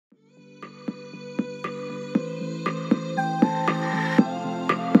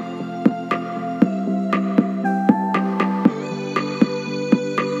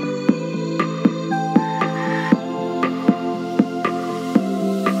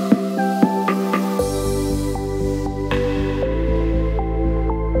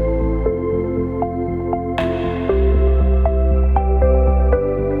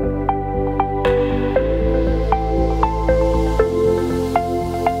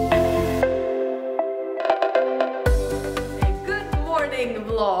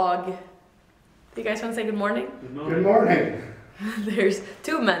guys want to say good morning? Good morning. Good morning. There's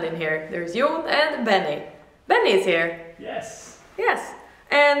two men in here. There's Jon and Benny. Benny is here. Yes. Yes.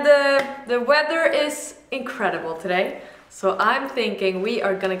 And the weather is incredible today. So I'm thinking we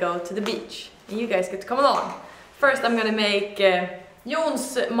are gonna go to the beach. And you guys get to come along. First I'm gonna make,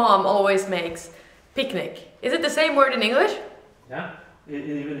 Jon's mom always makes picnic. Is it the same word in English? Yeah,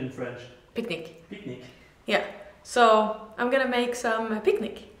 even in French. Picnic. Picnic. Yeah. So I'm gonna make some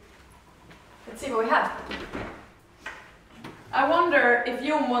picnic. Let's see what we have. I wonder if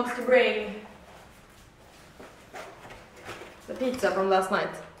Jon wants to bring the pizza from last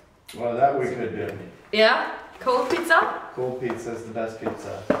night. Well, that we could do. Yeah? Cold pizza? Cold pizza is the best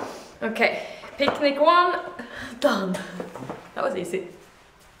pizza. Okay, picnic one, done. That was easy.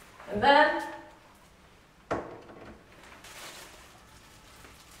 And then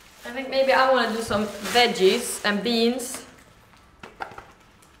I think maybe I want to do some veggies and beans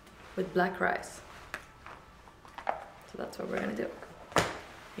with black rice. So that's what we're gonna do.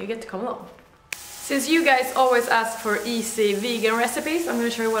 You get to come along. Since you guys always ask for easy vegan recipes, I'm gonna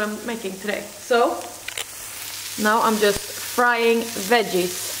show you what I'm making today. So now I'm just frying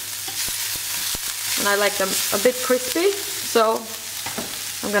veggies. And I like them a bit crispy, so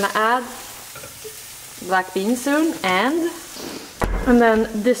I'm gonna add black beans soon and then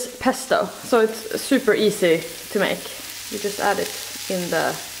this pesto. So it's super easy to make. You just add it in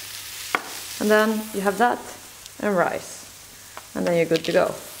the, and then you have that and rice, and then you're good to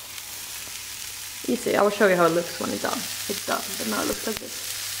go. Easy. I will show you how it looks when it's done. It's done, but now it looks like this.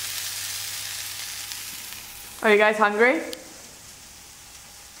 Are you guys hungry?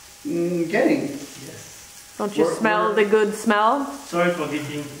 Getting. Yes. Don't you smell the good smell? Sorry for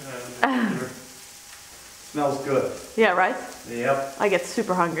hitting. Smells good. Yeah, right? Yep. I get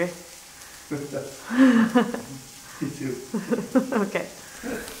super hungry. Me too. Okay.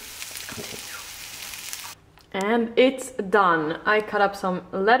 And it's done. I cut up some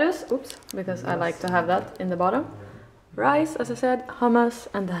lettuce, oops, because I like to have that in the bottom. Rice, as I said, hummus,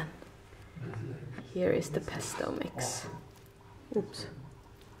 and then here is the pesto mix. Oops.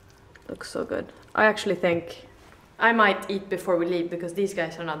 Looks so good. I actually think I might eat before we leave because these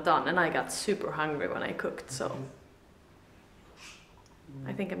guys are not done and I got super hungry when I cooked, so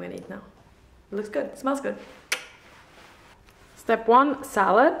I think I'm gonna eat now. It looks good, it smells good. Step 1,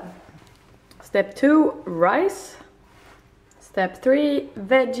 salad. Step 2, rice. Step 3,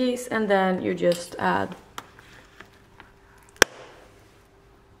 veggies, and then you just add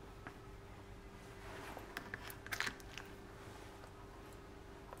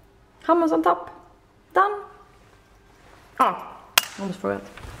hummus on top. Done. Oh, almost forgot.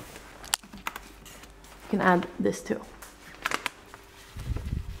 You can add this too.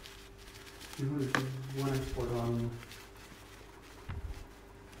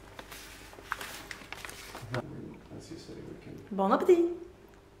 Bon appetit!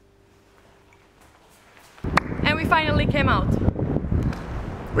 And we finally came out.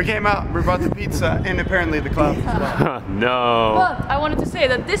 We came out, we brought the pizza, and apparently the clouds as well. No. But I wanted to say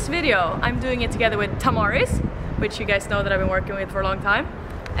that this video, I'm doing it together with Tamaris, which you guys know that I've been working with for a long time.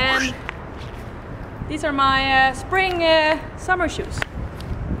 And these are my spring summer shoes.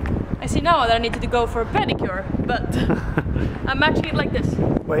 I see now that I need to go for a pedicure, but I'm matching it like this.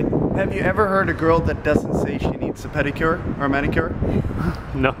 Wait, have you ever heard a girl that doesn't say she needs a pedicure or a manicure?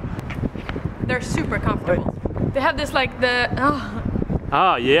 No. They're super comfortable. They have this like the...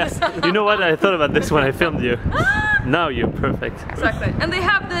 Ah, yes. You know what? I thought about this when I filmed you. Now you're perfect. Exactly. And they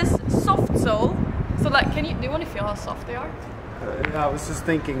have this soft sole. So like, do you want to feel how soft they are? I was just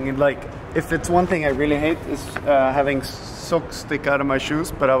thinking, like, if it's one thing I really hate is having socks stick out of my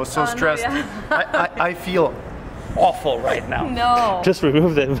shoes, but I was so stressed. No, yeah. I feel awful right now. No. Just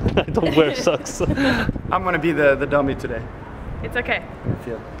remove them. I don't wear socks. I'm gonna be the dummy today. It's okay. I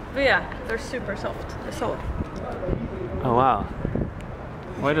feel. But yeah, they're super soft. The sole. Oh wow.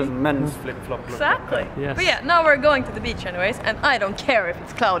 Why does men's flip-flop look Exactly. like that? Yes. But yeah, now we're going to the beach anyways, and I don't care if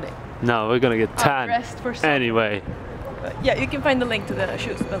it's cloudy. No, we're gonna get tan. dressed for sun. Anyway. But yeah, you can find the link to the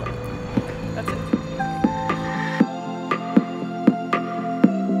shoes below. That's it.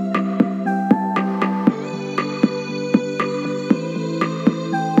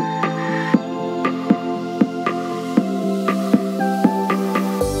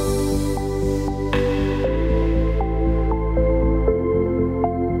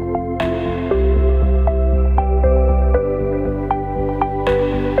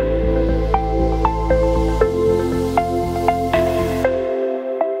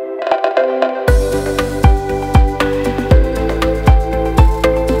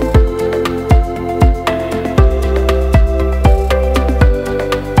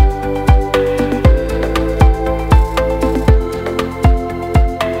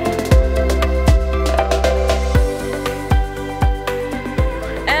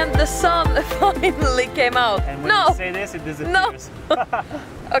 the sun finally came out. And when no! you say this, it disappears. No!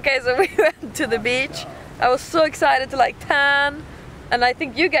 Okay, so we went to the beach. I was so excited to like tan. And I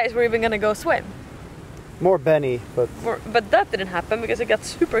think you guys were even gonna go swim. More Benny, but that didn't happen because it got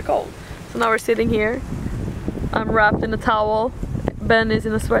super cold. So now we're sitting here. I'm wrapped in a towel. Ben is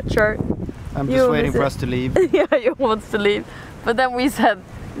in a sweatshirt. I'm just waiting for us to leave. Yeah, you wants to leave. But then we said,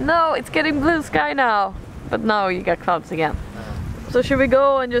 no, it's getting blue sky now. But now you got clouds again. So should we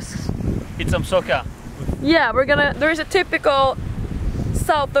go and just... Eat some soca. Yeah, we're gonna... There is a typical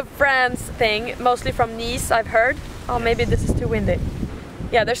south of France thing, mostly from Nice, I've heard. Oh, maybe this is too windy.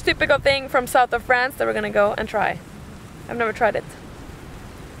 Yeah, there's typical thing from south of France that we're gonna go and try. I've never tried it.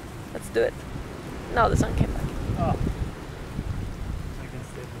 Let's do it. Now the sun came back. Oh. I can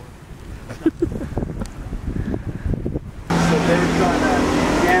stay warm. So they're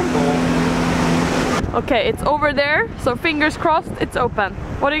gonna gamble. Okay, it's over there, so fingers crossed it's open.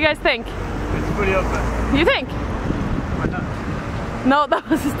 What do you guys think? It's pretty open. You think? Why not? No, that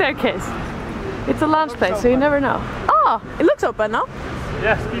was a staircase. It's a lunch place, so you never know. Oh, it looks open now.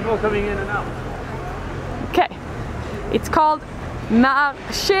 Yes, people coming in and out. Okay, it's called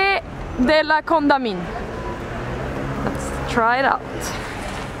Marché de la Condamine. Let's try it out.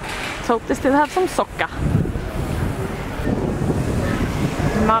 Let's hope they still have some soca.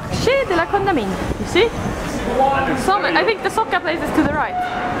 Marché de la Condamine. You see? I think the soca place is to the right.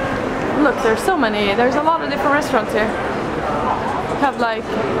 Look, there's so many. There's a lot of different restaurants here. We have like,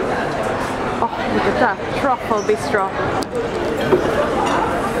 oh, look at that, truffle bistro.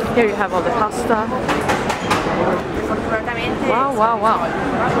 Here you have all the pasta. Wow, wow, wow.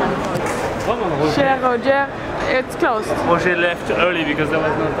 Cher Roger, it's closed. Well, she left early because there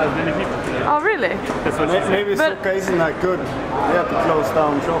was not as many people today. Oh, really? That's what she said. Maybe soca isn't that good. They have to close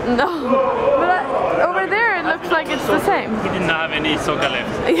down shop. No, but over there it looks like it's the same. We didn't have any soca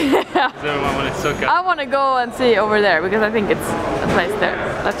left. Yeah. So everyone wanted soca. I want to go and see over there because I think it's a place there.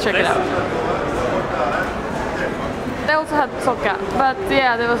 Let's check it out. They also had soca, but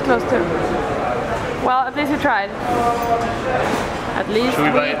yeah, they was closed too. Well, at least we tried. At least Should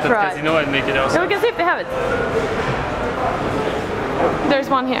we buy we it at tried. casino and make it So ourselves? we can see if they have it. There's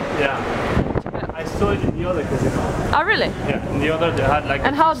one here. Yeah. I saw it in the other casino. Oh, really? Yeah, in the other they had like...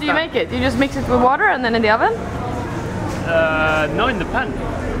 And how do you make it? You just mix it with water and then in the oven? No, in the pan.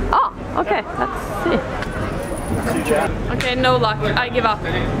 Oh, okay. Let's see. Okay, no luck. I give up.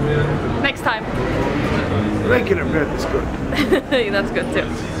 Next time. Regular bread is good. That's good too.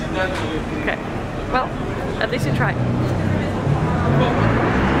 Okay. Well, at least you tried.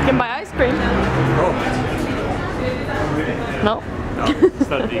 You can buy ice cream. No? No, it's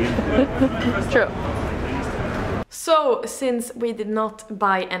not vegan. True. So, since we did not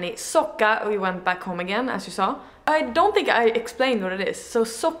buy any soca, we went back home again, as you saw. I don't think I explained what it is. So,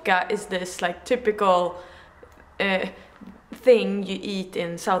 soca is this like typical thing you eat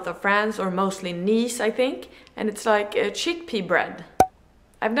in south of France, or mostly Nice, I think. And it's like a chickpea bread.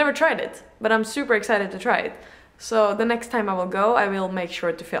 I've never tried it, but I'm super excited to try it. So the next time I will go, I will make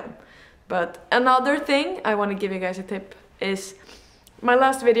sure to film. But another thing I want to give you guys a tip is my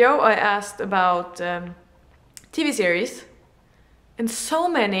last video I asked about TV series, and so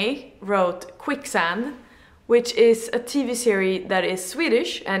many wrote Quicksand, which is a TV series that is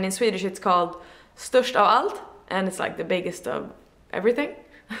Swedish, and in Swedish it's called Störst av allt, and it's like the biggest of everything.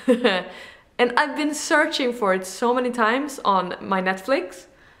 And I've been searching for it so many times on my Netflix,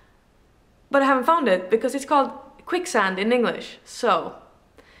 but I haven't found it because it's called Quicksand in English. So,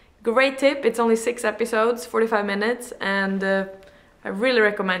 great tip. It's only 6 episodes, 45 minutes, and I really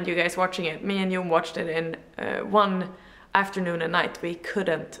recommend you guys watching it. Me and you watched it in one afternoon and night. We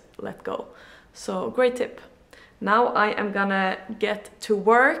couldn't let go. So, great tip. Now I am gonna get to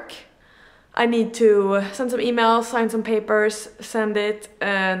work. I need to send some emails, sign some papers, send it,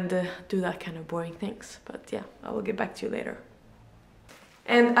 and do that kind of boring things. But yeah, I will get back to you later.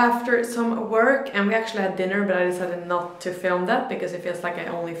 And after some work, and we actually had dinner, but I decided not to film that because it feels like I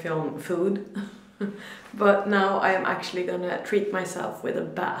only film food. But now I am actually gonna treat myself with a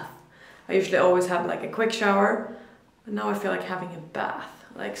bath. I usually always have like a quick shower, but now I feel like having a bath.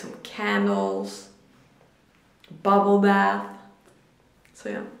 Like some candles, bubble bath. So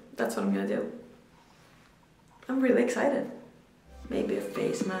yeah, that's what I'm gonna do. I'm really excited. Maybe a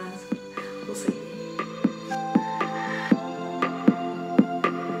face mask, we'll see.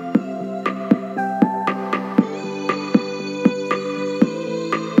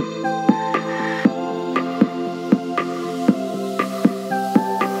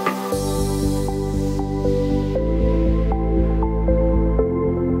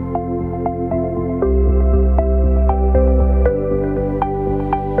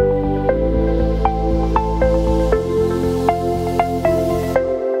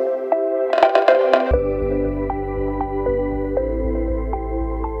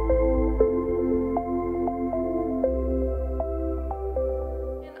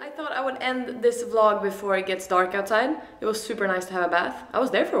 I would end this vlog before it gets dark outside. It was super nice to have a bath. I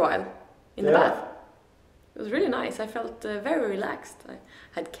was there for a while in the bath. It was really nice. I felt very relaxed. I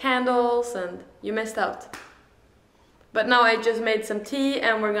had candles and you missed out. But now I just made some tea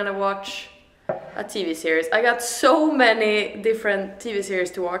and we're gonna watch a TV series. I got so many different TV series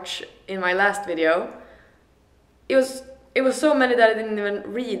to watch in my last video. It was so many that I didn't even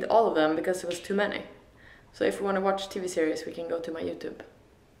read all of them because it was too many. So if we want to watch TV series, we can go to my YouTube.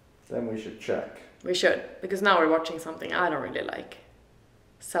 Then we should check. We should, because now we're watching something I don't really like.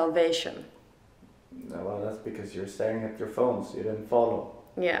 Salvation. No, well, that's because you're staring at your phone, so you didn't follow.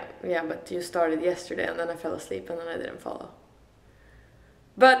 Yeah, but you started yesterday and then I fell asleep and then I didn't follow.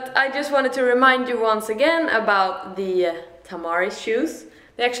 But I just wanted to remind you once again about the Tamaris shoes.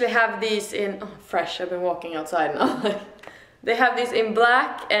 They actually have these in, fresh, I've been walking outside now. They have these in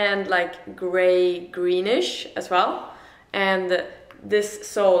black and like grey greenish as well. And this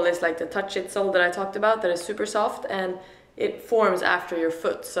sole is like the touch it sole that I talked about that is super soft and it forms after your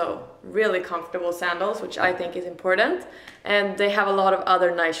foot. So really comfortable sandals, which I think is important. And they have a lot of other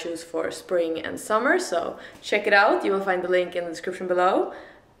nice shoes for spring and summer. So check it out. You will find the link in the description below.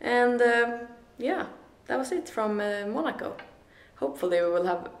 And yeah, that was it from Monaco. Hopefully we will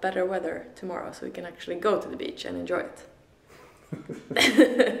have better weather tomorrow so we can actually go to the beach and enjoy it.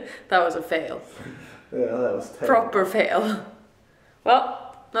 That was a fail. Yeah, that was terrible. Proper fail.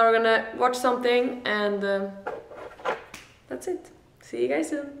 Well, now we're gonna watch something and that's it. See you guys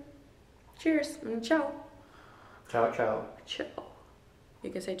soon. Cheers and ciao. Ciao, ciao. Ciao. You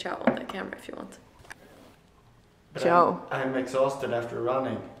can say ciao on the camera if you want. But Ciao. I'm exhausted after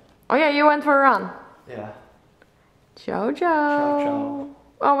running. Oh yeah, you went for a run. Yeah. Ciao, ciao. Ciao, ciao.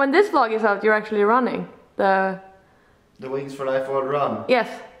 Oh, when this vlog is out, you're actually running. The Wings for Life World Run. Yes.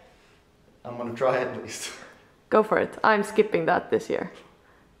 I'm gonna try at least. Go for it. I'm skipping that this year.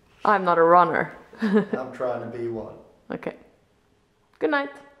 I'm not a runner. I'm trying to be one. Okay. Good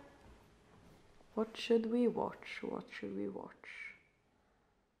night. What should we watch? What should we watch?